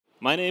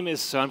My name is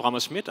Søren Bramer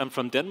Schmidt. I'm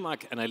from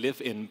Denmark, and I live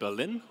in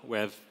Berlin,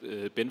 where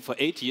I've been for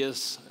 8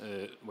 years,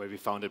 where we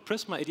founded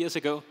Prisma 8 years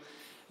ago.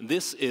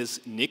 This is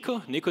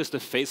Nico. Nico is the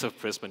face of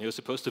Prisma. He was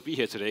supposed to be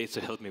here today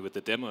to help me with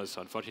the demos.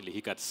 Unfortunately,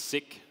 he got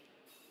sick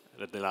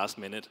at the last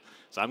minute.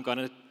 So I'm going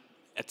to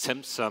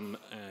attempt some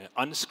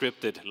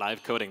unscripted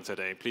live coding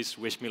today. Please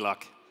wish me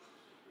luck.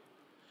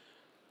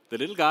 The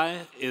little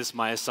guy is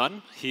my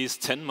son. He's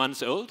 10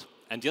 months old.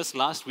 And just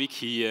last week,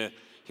 he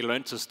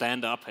learned to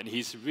stand up, and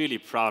he's really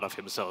proud of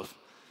himself.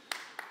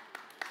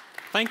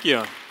 Thank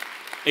you.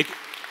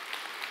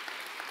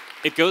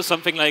 It goes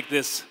something like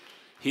this.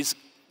 He's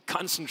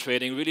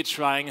concentrating, really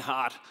trying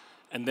hard,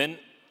 and then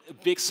a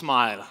big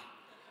smile,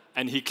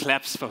 and he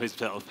claps for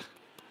himself.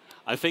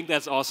 I think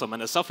that's awesome,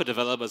 and as software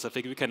developers, I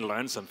think we can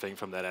learn something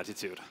from that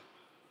attitude.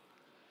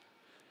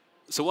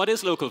 So what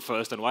is local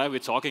first, and why are we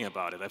talking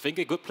about it? I think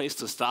a good place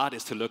to start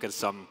is to look at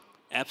some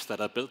apps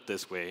that are built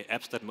this way,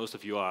 apps that most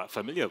of you are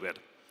familiar with.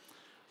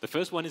 The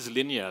first one is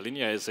Linear.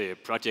 Linear is a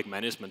project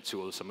management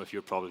tool. Some of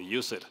you probably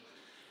use it.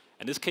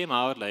 And this came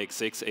out like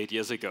 6, 8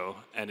 years ago,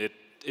 and it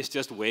is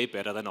just way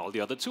better than all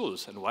the other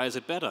tools. And why is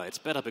it better? It's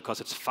better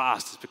because it's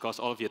fast. It's because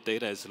all of your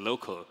data is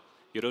local.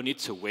 You don't need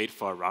to wait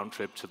for a round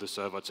trip to the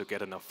server to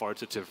get an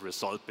authoritative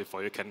result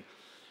before you can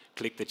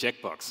click the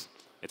checkbox.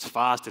 It's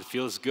fast. It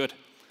feels good.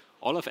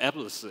 All of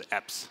Apple's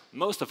apps,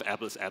 most of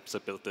Apple's apps are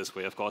built this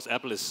way. Of course,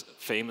 Apple is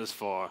famous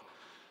for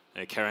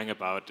caring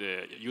about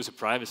user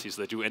privacy,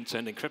 so they do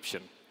end-to-end encryption.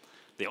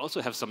 They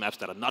also have some apps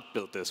that are not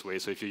built this way,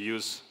 so if you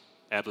use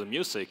Apple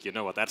Music, you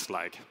know what that's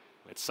like.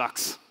 It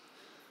sucks.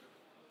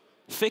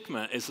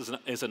 Figma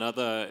is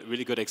another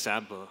really good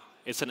example.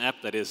 It's an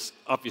app that is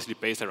obviously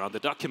based around the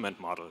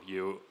document model.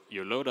 You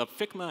load up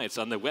Figma, it's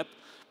on the web,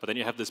 but then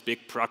you have this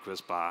big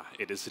progress bar.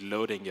 It is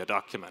loading your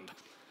document.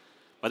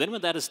 But then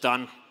when that is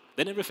done,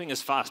 then everything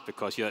is fast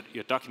because your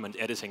document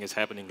editing is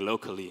happening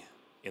locally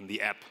in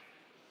the app.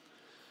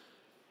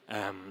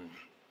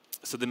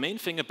 So the main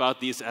thing about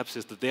these apps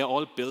is that they're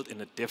all built in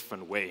a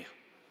different way.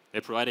 They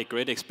provide a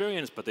great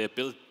experience, but they're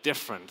built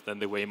different than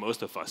the way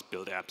most of us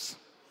build apps.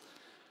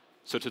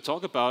 So to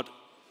talk about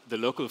the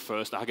local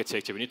first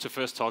architecture, we need to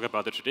first talk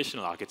about the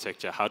traditional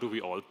architecture. How do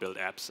we all build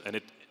apps? And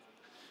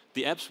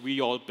the apps we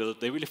all build,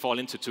 they really fall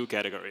into 2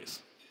 categories.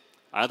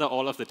 Either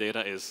all of the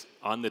data is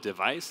on the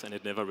device and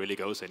it never really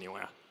goes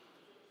anywhere,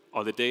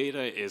 or the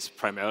data is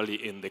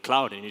primarily in the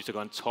cloud and you need to go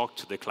and talk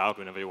to the cloud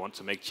whenever you want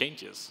to make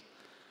changes.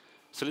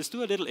 So let's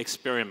do a little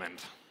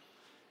experiment.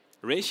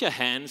 Raise your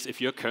hands if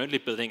you're currently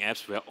building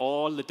apps where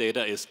all the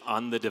data is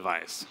on the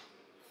device.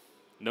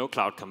 No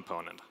cloud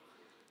component.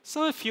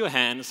 So a few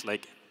hands,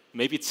 like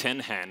maybe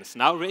 10 hands.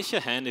 Now raise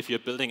your hand if you're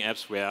building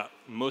apps where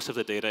most of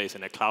the data is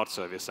in a cloud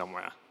service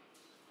somewhere.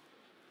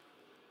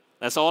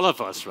 That's all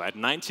of us, right?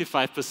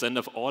 95%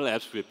 of all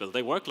apps we build,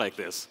 they work like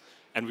this.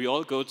 And we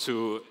all go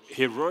to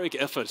heroic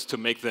efforts to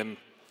make them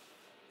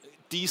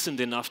decent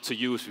enough to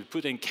use. We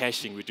put in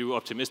caching, we do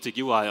optimistic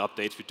UI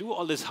updates, we do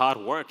all this hard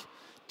work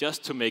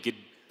just to make it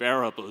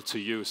bearable to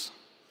use.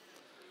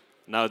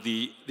 Now,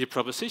 the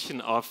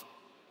proposition of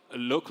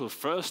local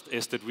first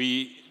is that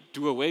we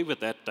do away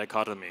with that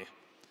dichotomy.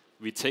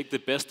 We take the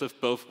best of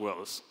both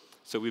worlds.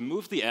 So we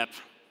move the app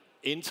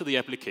into the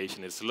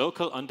application. It's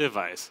local on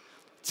device.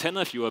 10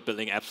 of you are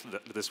building apps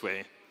this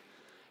way.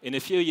 In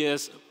a few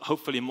years,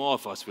 hopefully more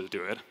of us will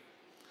do it.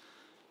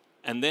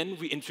 And then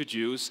we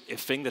introduce a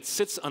thing that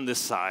sits on the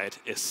side,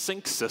 a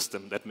sync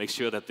system that makes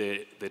sure that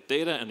the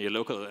data on your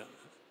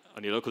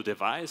local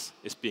device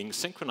is being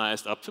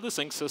synchronized up to the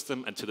sync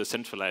system and to the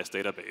centralized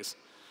database.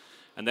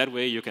 And that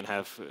way you can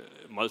have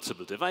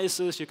multiple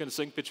devices you can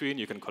sync between,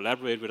 you can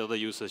collaborate with other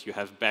users, you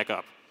have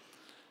backup.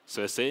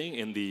 So a saying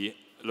in the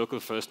local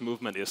first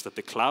movement is that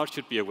the cloud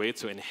should be a way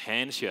to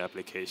enhance your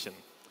application,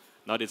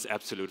 not its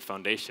absolute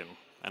foundation.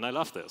 And I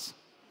love this.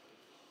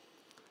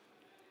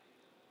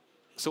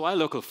 So why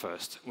local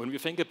first? When we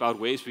think about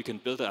ways we can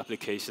build our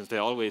applications, there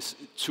are always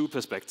 2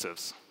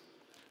 perspectives.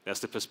 There's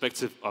the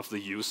perspective of the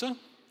user,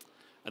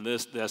 and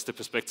there's the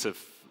perspective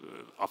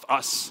of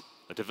us,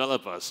 the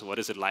developers. What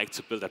is it like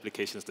to build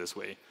applications this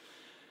way?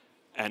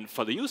 And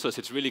for the users,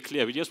 it's really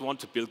clear. We just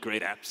want to build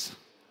great apps.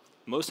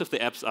 Most of the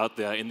apps out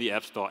there in the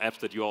App Store,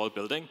 apps that you're all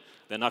building,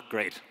 they're not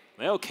great.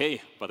 They're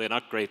okay, but they're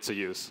not great to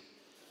use.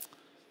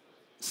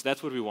 So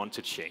that's what we want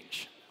to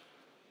change.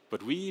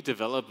 But we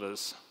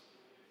developers,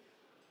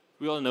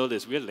 we all know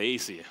this, we're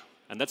lazy,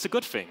 and that's a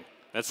good thing.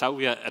 That's how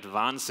we are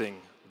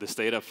advancing this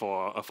data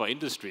for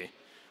industry.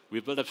 We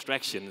build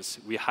abstractions,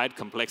 we hide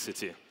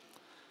complexity.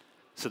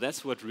 So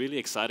that's what's really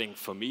exciting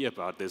for me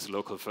about this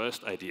local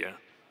first idea.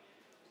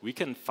 We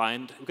can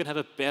have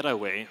a better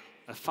way,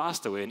 a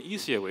faster way, an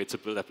easier way to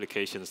build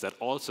applications that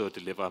also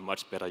deliver a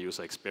much better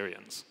user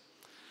experience.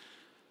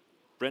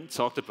 Brent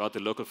talked about the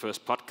Local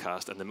First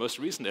podcast, and the most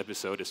recent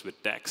episode is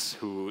with Dax,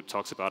 who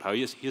talks about how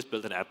he's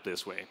built an app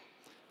this way.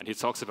 And he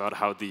talks about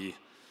how the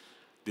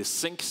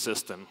sync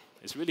system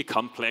is really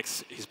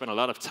complex. He spent a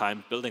lot of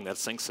time building that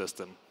sync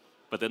system.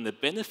 But then the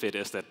benefit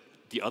is that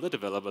the other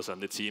developers on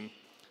the team,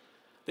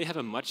 they have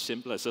a much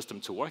simpler system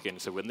to work in.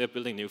 So when they're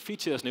building new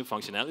features, new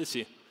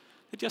functionality,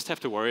 They just have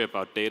to worry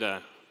about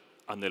data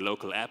on the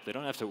local app. They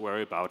don't have to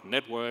worry about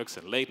networks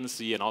and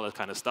latency and all that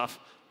kind of stuff,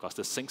 because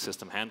the sync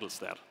system handles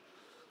that.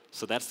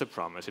 So that's the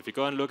promise. If you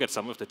go and look at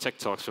some of the tech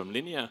talks from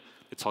Linear,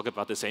 they talk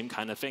about the same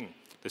kind of thing.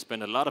 They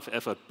spend a lot of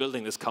effort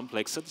building this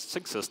complex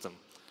sync system.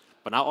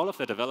 But now all of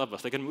the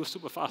developers, they can move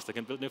super fast. They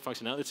can build new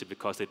functionality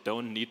because they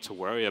don't need to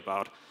worry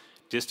about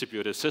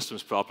distributed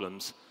systems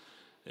problems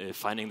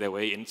finding their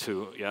way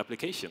into your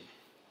application.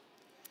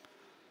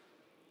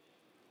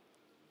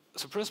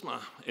 So Prisma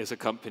is a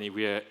company.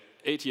 We are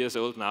 8 years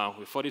old now.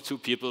 We're 42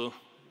 people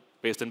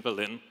based in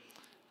Berlin.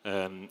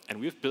 And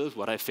we've built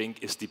what I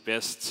think is the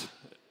best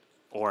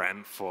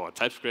ORM for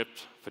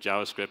TypeScript, for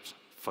JavaScript,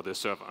 for the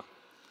server.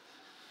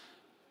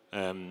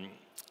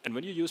 And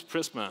when you use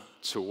Prisma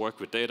to work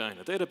with data in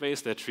a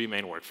database, there are 3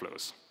 main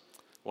workflows.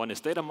 One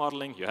is data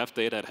modeling. You have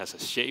data, it has a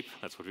shape.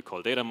 That's what we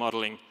call data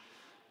modeling.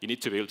 You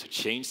need to be able to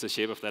change the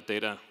shape of that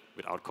data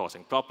without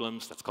causing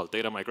problems. That's called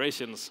data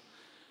migrations.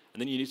 And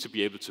then you need to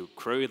be able to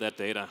query that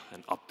data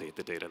and update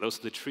the data. Those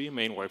are the 3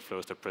 main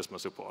workflows that Prisma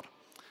support.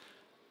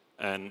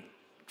 And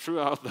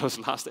throughout those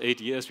last 8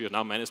 years, we have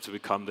now managed to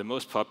become the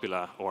most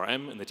popular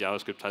ORM in the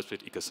JavaScript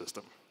TypeScript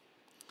ecosystem.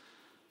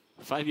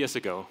 5 years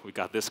ago, we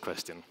got this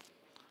question.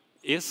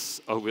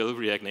 Is or will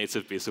React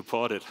Native be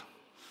supported?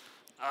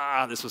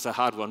 This was a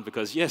hard one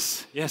because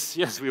yes,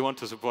 we want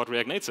to support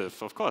React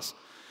Native, of course.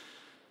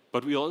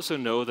 But we also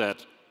know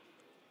that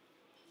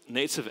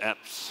native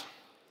apps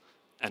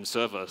and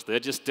servers,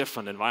 they're just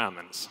different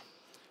environments.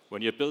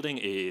 When you're building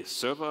a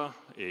server,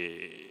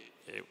 a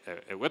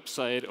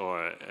website,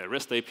 or a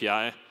REST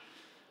API,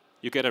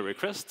 you get a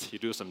request, you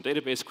do some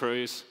database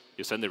queries,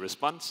 you send a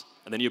response,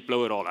 and then you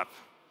blow it all up.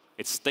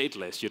 It's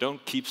stateless. You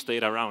don't keep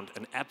state around,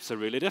 and apps are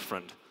really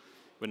different.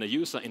 When a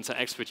user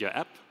interacts with your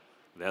app,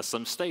 there's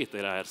some state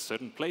that are at a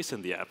certain place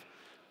in the app.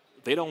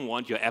 They don't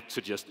want your app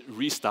to just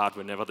restart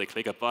whenever they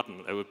click a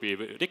button. That would be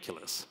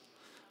ridiculous.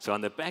 So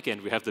on the back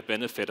end, we have the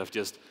benefit of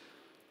just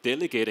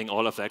delegating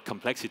all of that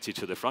complexity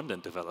to the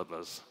front-end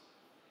developers.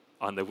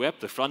 On the web,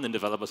 the front-end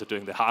developers are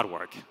doing the hard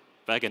work.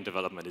 Back-end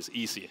development is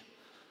easy.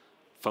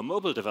 For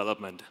mobile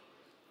development,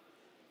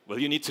 well,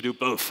 you need to do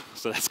both,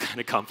 so that's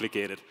kind of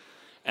complicated.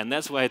 And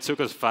that's why it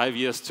took us 5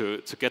 years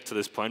to get to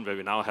this point where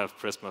we now have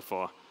Prisma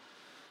for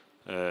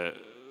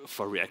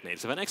React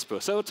Native and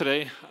Expo. So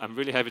today, I'm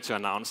really happy to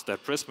announce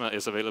that Prisma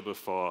is available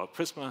for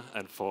Prisma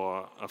and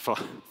for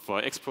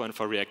Expo and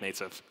for React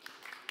Native.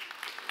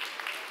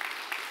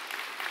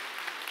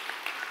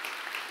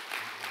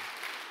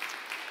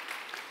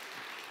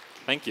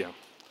 Thank you.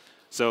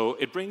 So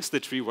it brings the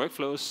 3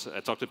 workflows I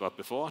talked about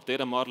before,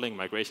 data modeling,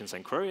 migrations,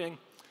 and querying.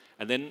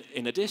 And then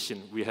in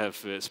addition, we have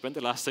spent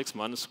the last 6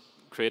 months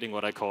creating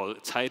what I call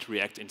tight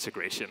React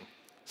integration.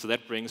 So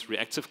that brings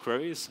reactive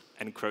queries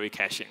and query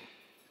caching.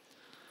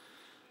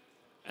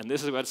 And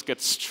this is where it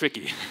gets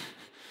tricky,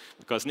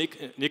 because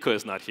Nico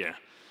is not here.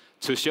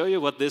 To show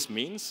you what this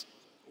means,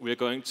 we're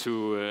going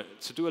to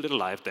do a little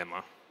live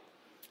demo.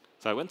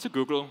 So I went to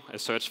Google, I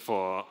searched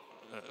for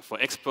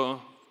Expo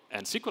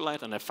and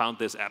SQLite, and I found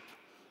this app.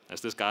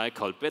 There's this guy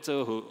called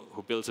Beto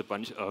who builds a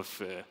bunch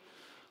of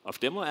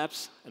demo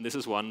apps, and this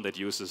is one that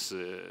uses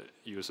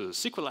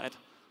SQLite.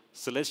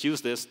 So let's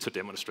use this to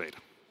demonstrate.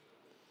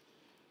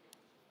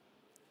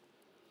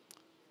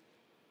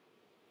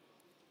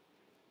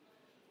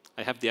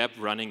 I have the app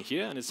running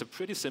here, and it's a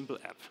pretty simple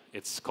app.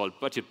 It's called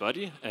Budget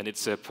Buddy, and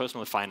it's a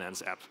personal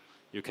finance app.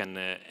 You can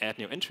add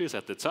new entries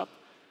at the top.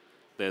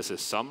 There's a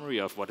summary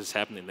of what has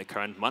happened in the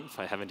current month.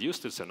 I haven't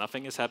used it, so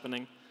nothing is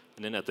happening.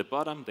 And then at the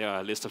bottom, there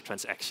are a list of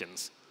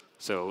transactions.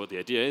 So the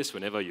idea is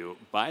whenever you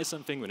buy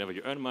something, whenever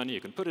you earn money,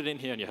 you can put it in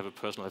here, and you have a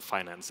personal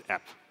finance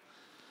app.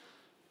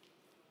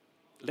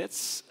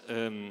 Let's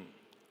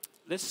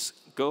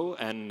go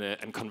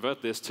and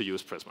convert this to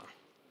use Prisma.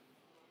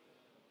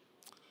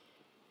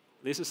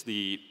 This is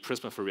the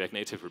Prisma for React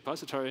Native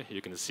repository.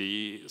 You can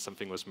see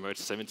something was merged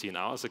 17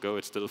 hours ago.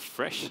 It's still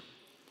fresh.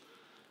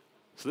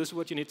 So this is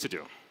what you need to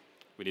do.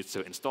 We need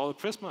to install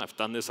Prisma. I've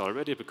done this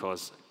already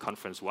because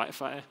conference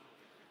Wi-Fi.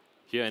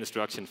 Here,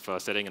 instruction for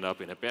setting it up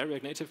in a bare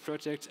React Native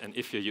project. And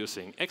if you're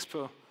using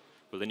Expo,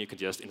 well, then you can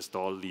just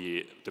install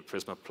the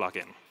Prisma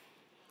plugin.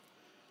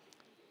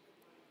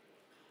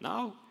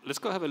 Now, let's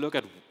go have a look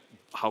at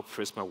how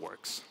Prisma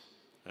works.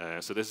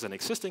 So this is an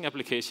existing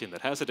application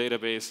that has a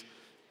database,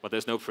 but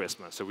there's no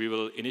Prisma. So we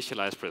will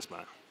initialize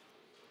Prisma.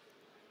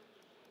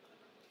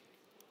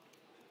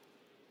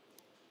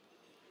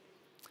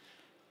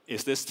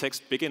 Is this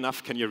text big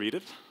enough? Can you read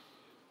it?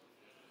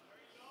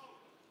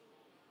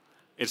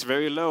 It's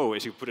very low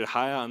as you put it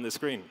higher on the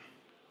screen.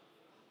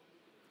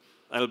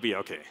 That'll be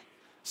OK.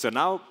 So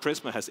now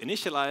Prisma has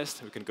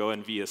initialized. We can go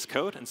in VS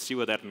Code and see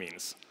what that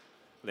means.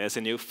 There's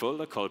a new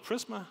folder called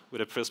Prisma with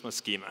a Prisma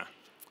schema.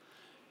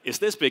 Is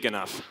this big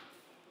enough?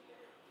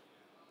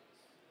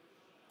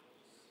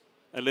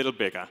 A little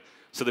bigger.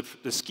 So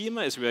the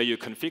schema is where you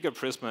configure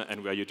Prisma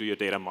and where you do your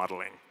data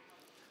modeling.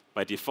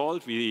 By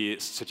default, we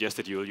suggest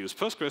that you will use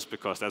Postgres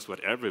because that's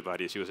what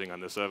everybody is using on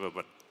the server.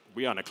 But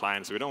we are on a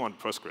client, so we don't want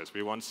Postgres.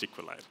 We want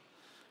SQLite.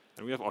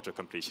 And we have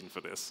auto-completion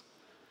for this.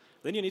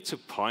 Then you need to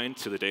point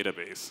to the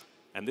database.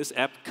 And this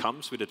app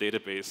comes with a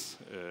database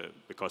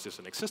because it's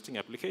an existing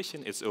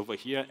application. It's over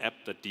here,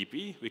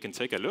 app.db. We can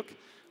take a look.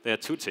 There are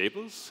two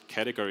tables,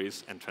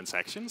 categories and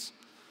transactions.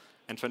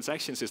 And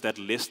transactions is that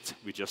list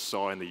we just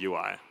saw in the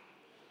UI.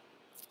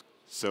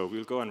 So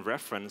we'll go and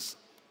reference.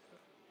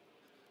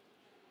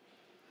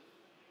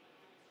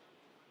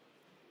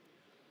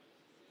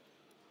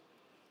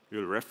 We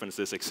will reference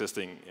this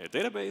existing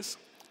database,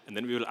 and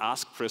then we will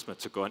ask Prisma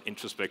to go and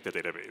introspect the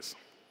database.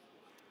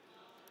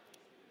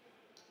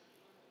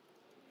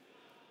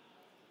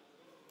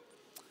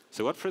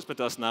 So what Prisma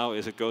does now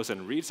is it goes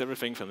and reads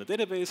everything from the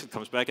database. It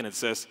comes back and it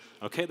says,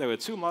 OK, there were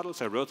two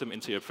models. I wrote them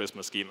into your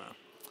Prisma schema.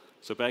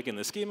 So back in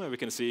the schema, we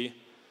can see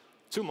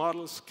two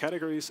models,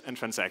 categories, and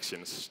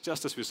transactions,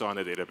 just as we saw in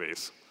the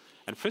database.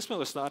 And Prisma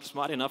was not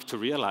smart enough to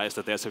realize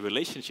that there's a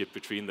relationship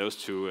between those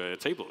two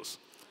tables.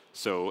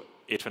 So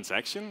a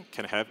transaction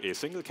can have a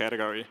single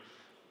category,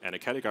 and a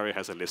category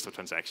has a list of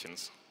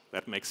transactions.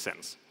 That makes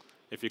sense.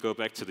 If you go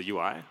back to the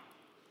UI,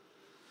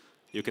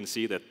 you can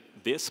see that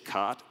this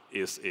card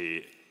is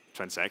a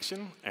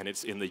transaction, and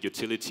it's in the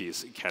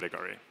utilities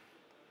category.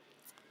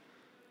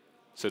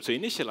 So to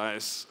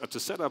initialize, or to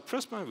set up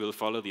Prisma, we'll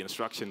follow the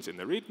instructions in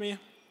the README.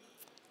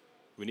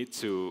 We need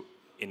to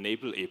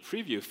enable a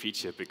preview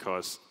feature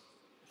because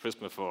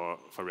Prisma for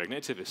React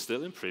Native is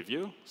still in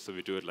preview, so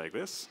we do it like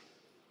this.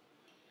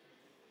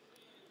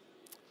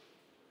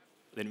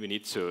 Then we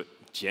need to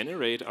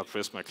generate our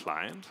Prisma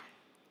client.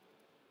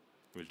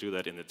 We'll do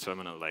that in the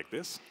terminal like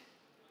this.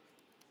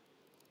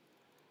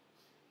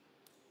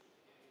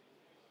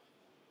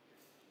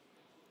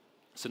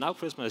 So now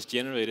Prisma has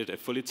generated a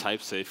fully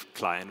type-safe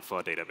client for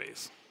our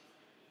database.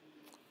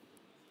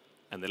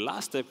 And the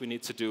last step we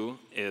need to do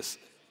is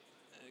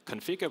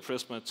configure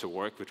Prisma to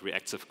work with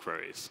reactive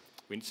queries.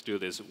 We need to do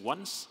this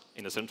once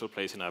in a central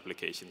place in our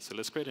application. So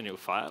let's create a new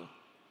file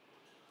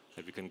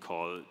that we can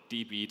call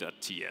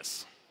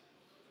db.ts.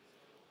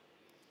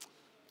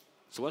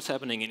 So what's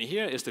happening in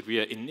here is that we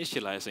are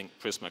initializing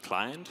Prisma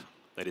client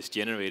that is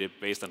generated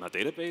based on our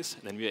database,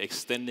 and then we are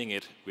extending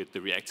it with the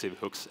reactive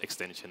hooks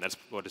extension. That's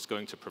what is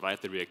going to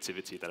provide the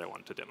reactivity that I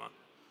want to demo.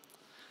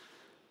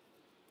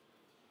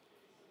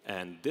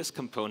 And this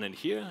component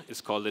here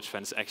is called the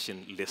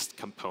transaction list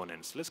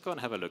component. So let's go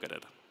and have a look at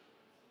it.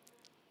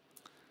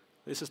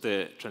 This is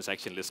the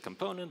transaction list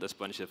component. There's a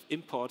bunch of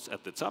imports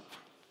at the top.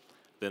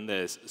 Then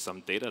there's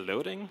some data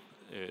loading,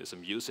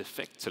 some use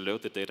effect to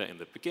load the data in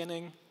the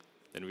beginning.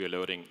 Then we are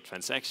loading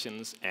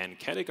transactions and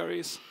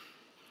categories.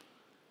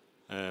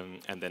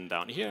 And then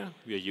down here,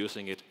 we are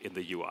using it in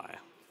the UI.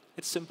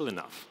 It's simple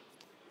enough.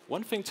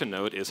 One thing to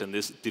note is in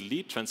this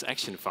delete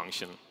transaction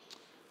function,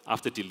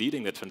 after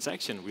deleting the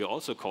transaction, we are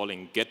also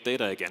calling get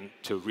data again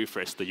to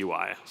refresh the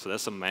UI. So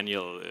that's some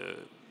manual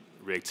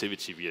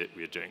reactivity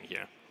we are doing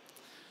here.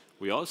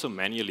 We're also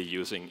manually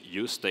using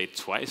useState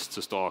twice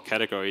to store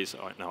categories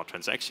in our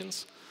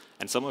transactions.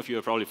 And some of you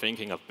are probably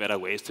thinking of better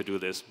ways to do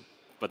this,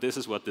 but this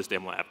is what this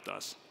demo app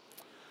does.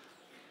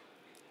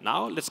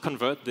 Now let's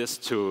convert this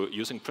to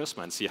using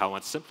Prisma and see how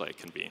much simpler it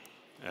can be.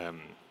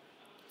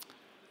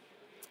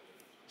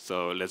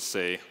 So let's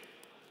say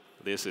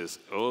this is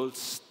old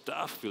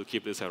stuff. We'll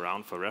keep this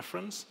around for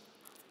reference.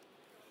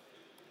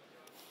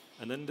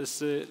 And then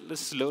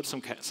let's load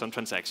some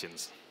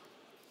transactions.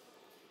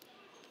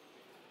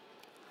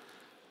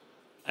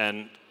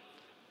 And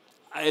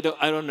I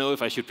don't know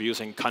if I should be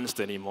using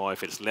const anymore,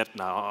 if it's let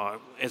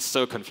now. It's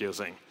so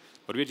confusing.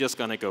 But we're just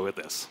going to go with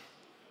this.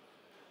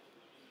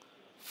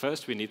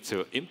 First, we need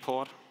to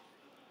import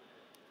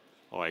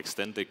our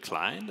extended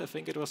client, I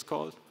think it was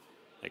called.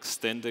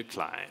 Extended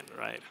client,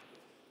 right?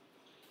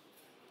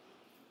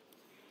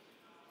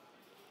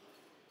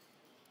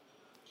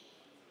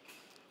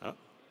 Oh.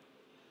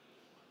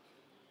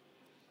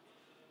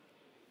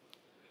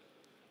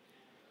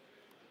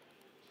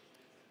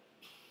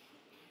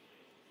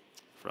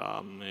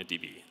 From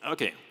DB.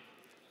 OK.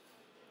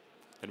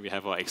 Then we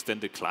have our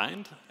extended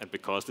client. And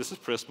because this is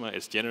Prisma,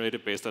 it's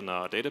generated based on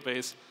our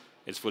database.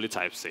 It's fully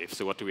type safe.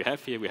 So what do we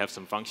have here? We have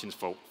some functions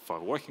for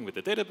working with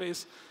the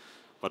database.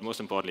 But most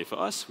importantly for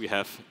us, we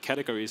have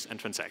categories and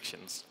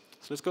transactions.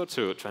 So let's go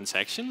to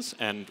transactions.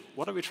 And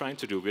what are we trying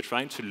to do? We're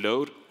trying to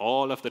load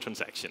all of the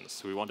transactions.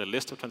 So we want a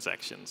list of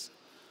transactions.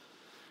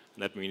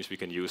 And that means we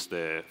can use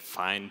the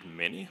find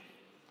many.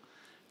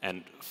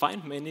 And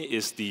find many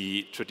is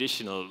the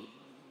traditional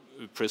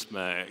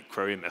Prisma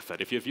query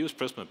method. If you've used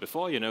Prisma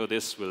before, you know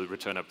this will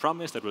return a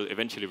promise that will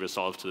eventually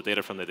resolve to the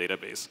data from the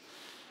database.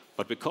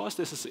 But because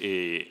this is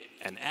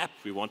an app,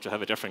 we want to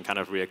have a different kind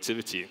of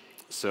reactivity.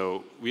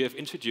 So we have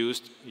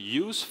introduced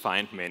use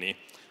find many,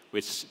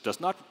 which does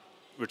not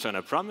return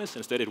a promise.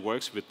 Instead, it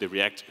works with the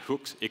React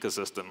hooks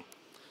ecosystem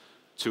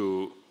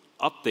to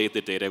update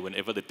the data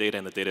whenever the data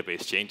in the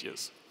database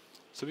changes.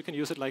 So we can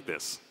use it like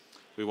this.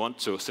 We want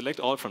to select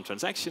all from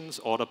transactions,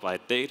 order by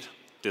date,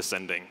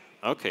 descending.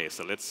 OK,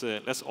 so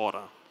let's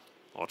order.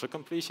 Auto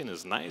completion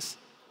is nice.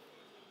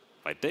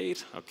 By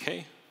date,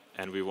 OK.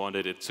 And we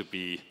wanted it to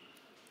be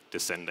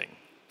descending.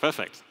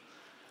 Perfect.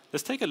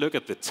 Let's take a look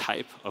at the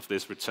type of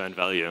this return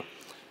value.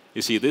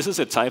 You see, this is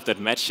a type that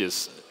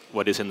matches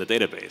what is in the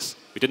database.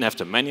 We didn't have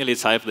to manually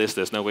type this.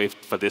 There's no way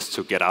for this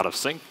to get out of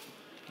sync.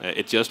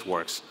 It just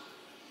works.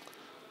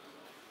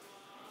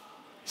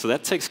 So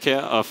that takes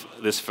care of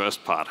this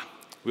first part.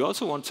 We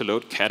also want to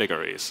load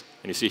categories.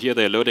 And you see here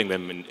they're loading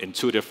them in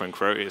 2 different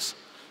queries.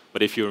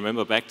 But if you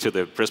remember back to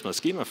the Prisma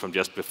schema from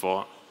just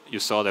before, you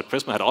saw that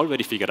Prisma had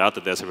already figured out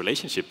that there's a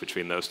relationship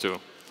between those two.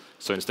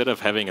 So instead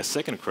of having a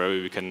second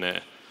query, we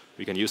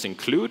can use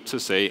include to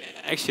say,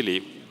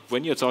 actually,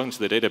 when you're talking to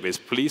the database,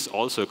 please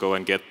also go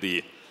and get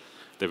the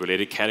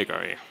related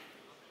category.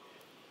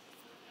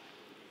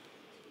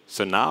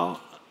 So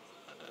now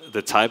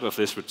the type of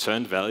this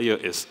returned value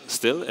is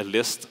still a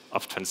list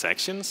of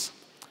transactions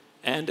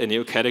and a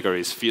new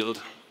categories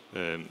field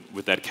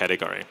with that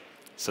category.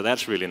 So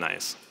that's really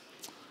nice.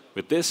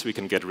 With this, we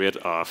can get rid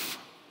of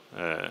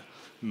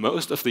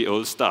most of the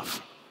old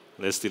stuff.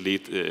 Let's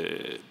delete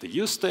the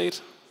use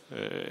state,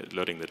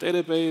 loading the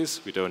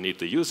database. We don't need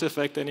the use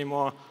effect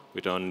anymore.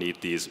 We don't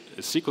need these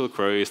SQL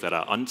queries that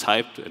are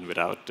untyped and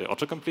without the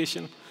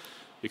autocompletion.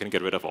 We can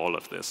get rid of all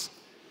of this.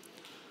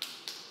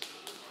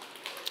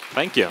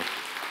 Thank you.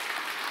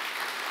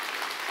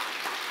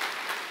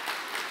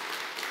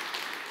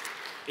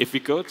 If we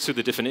go to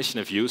the definition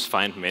of use,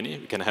 find many,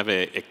 we can have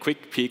a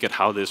quick peek at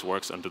how this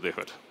works under the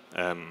hood.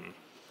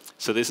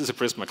 So this is a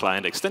Prisma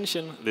client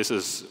extension. This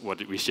is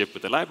what we ship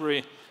with the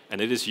library. And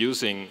it is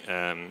using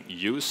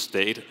use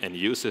state and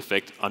use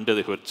effect under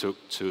the hood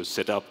to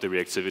set up the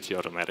reactivity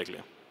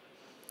automatically.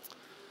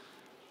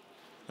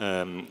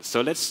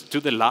 So let's do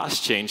the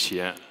last change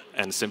here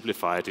and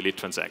simplify delete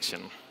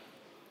transaction.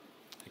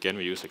 Again,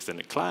 we use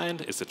extended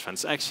client. It's a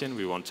transaction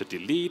we want to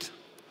delete.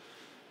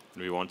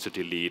 And we want to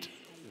delete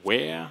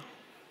where,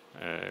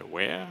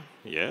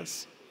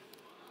 yes,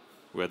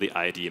 where the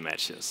ID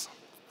matches.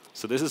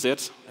 So this is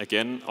it.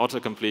 Again,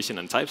 auto-completion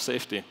and type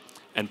safety.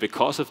 And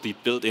because of the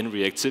built-in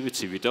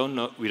reactivity, we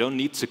don't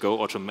need to go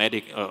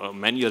automatic or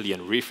manually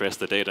and refresh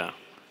the data.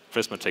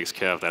 Prisma takes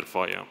care of that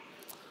for you.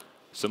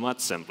 So much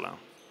simpler.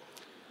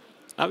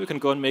 Now we can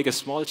go and make a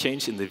small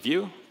change in the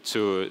view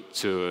to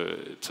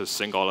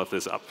sync all of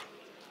this up.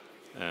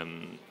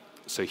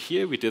 So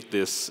here we did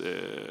this.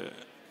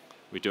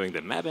 We're doing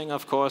the mapping,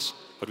 of course,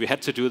 but we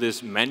had to do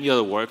this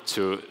manual work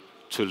to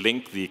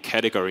link the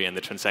category and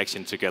the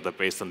transaction together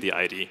based on the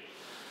ID.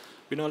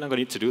 We no longer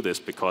need to do this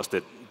because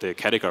the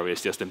category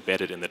is just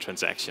embedded in the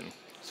transaction.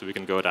 So we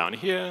can go down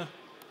here.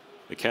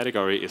 The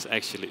category is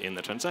actually in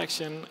the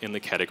transaction in the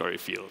category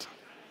field.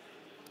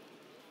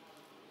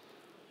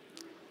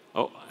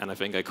 Oh, and I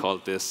think I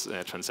called this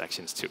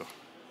transactions too.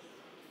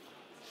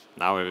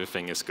 Now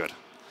everything is good.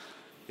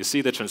 You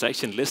see the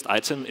transaction list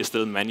item is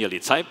still manually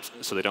typed,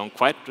 so they don't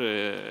quite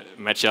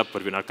match up,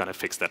 but we're not going to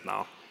fix that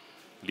now.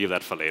 Leave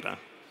that for later.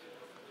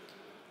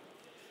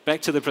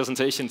 Back to the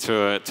presentation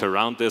to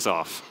round this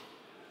off.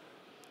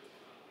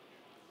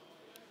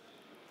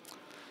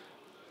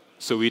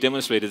 So we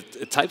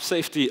demonstrated type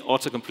safety,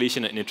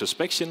 auto-completion, and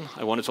introspection.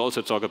 I wanted to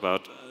also talk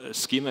about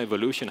schema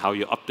evolution, how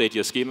you update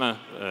your schema,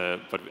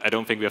 but I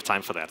don't think we have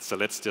time for that. So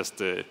let's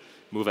just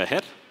move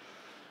ahead.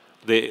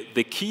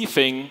 The key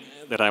thing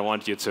that I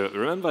want you to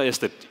remember is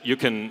that you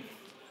can,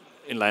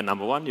 in line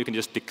number 1, you can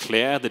just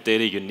declare the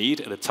data you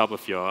need at the top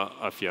of your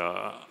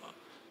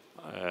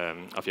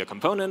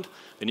component.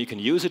 Then you can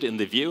use it in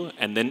the view,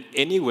 and then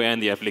anywhere in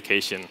the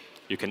application,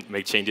 you can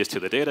make changes to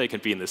the data. It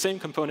can be in the same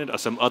component or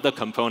some other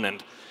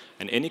component.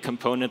 And any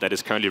component that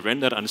is currently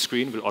rendered on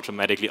screen will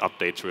automatically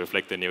update to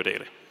reflect the new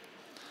data.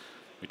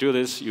 We do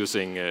this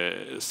using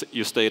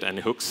useState and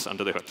hooks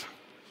under the hood.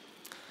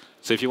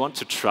 So if you want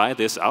to try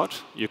this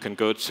out, you can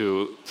go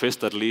to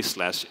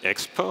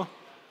pris.ly/expo.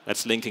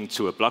 That's linking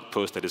to a blog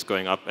post that is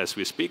going up as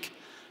we speak.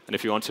 And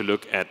if you want to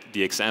look at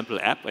the example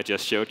app I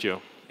just showed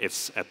you,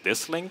 it's at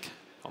this link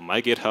on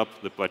my GitHub,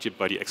 the Budget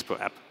Buddy Expo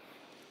app.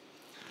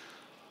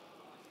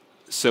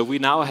 So we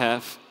now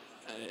have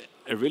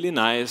a really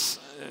nice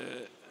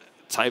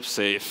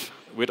type-safe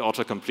with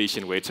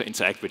auto-completion way to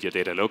interact with your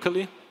data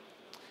locally.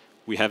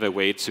 We have a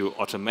way to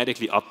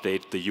automatically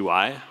update the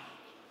UI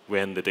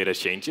when the data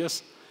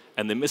changes.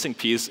 And the missing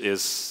piece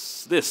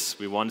is this.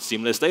 We want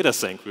seamless data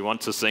sync. We want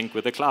to sync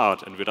with the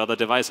cloud and with other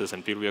devices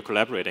and people we are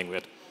collaborating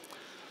with.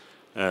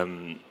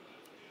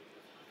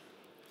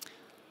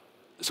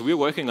 So we're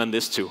working on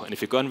this too. And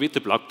if you go and read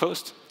the blog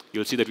post,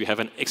 you'll see that we have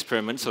an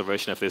experimental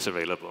version of this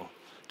available.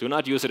 Do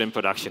not use it in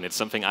production. It's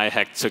something I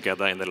hacked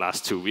together in the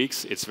last 2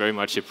 weeks. It's very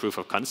much a proof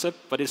of concept,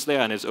 but it's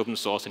there and it's open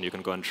source and you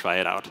can go and try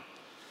it out.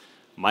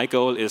 My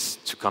goal is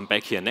to come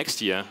back here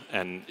next year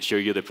and show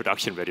you the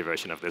production-ready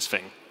version of this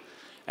thing.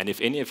 And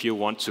if any of you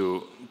want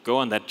to go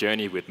on that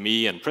journey with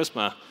me and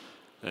Prisma,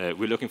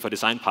 we're looking for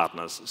design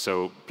partners.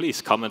 So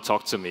please come and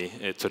talk to me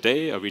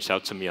today or reach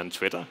out to me on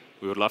Twitter.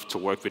 We would love to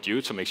work with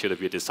you to make sure that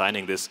we're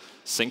designing this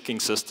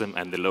syncing system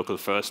and the local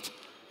first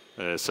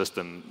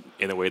system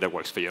in a way that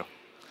works for you.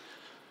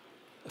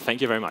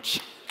 Thank you very much.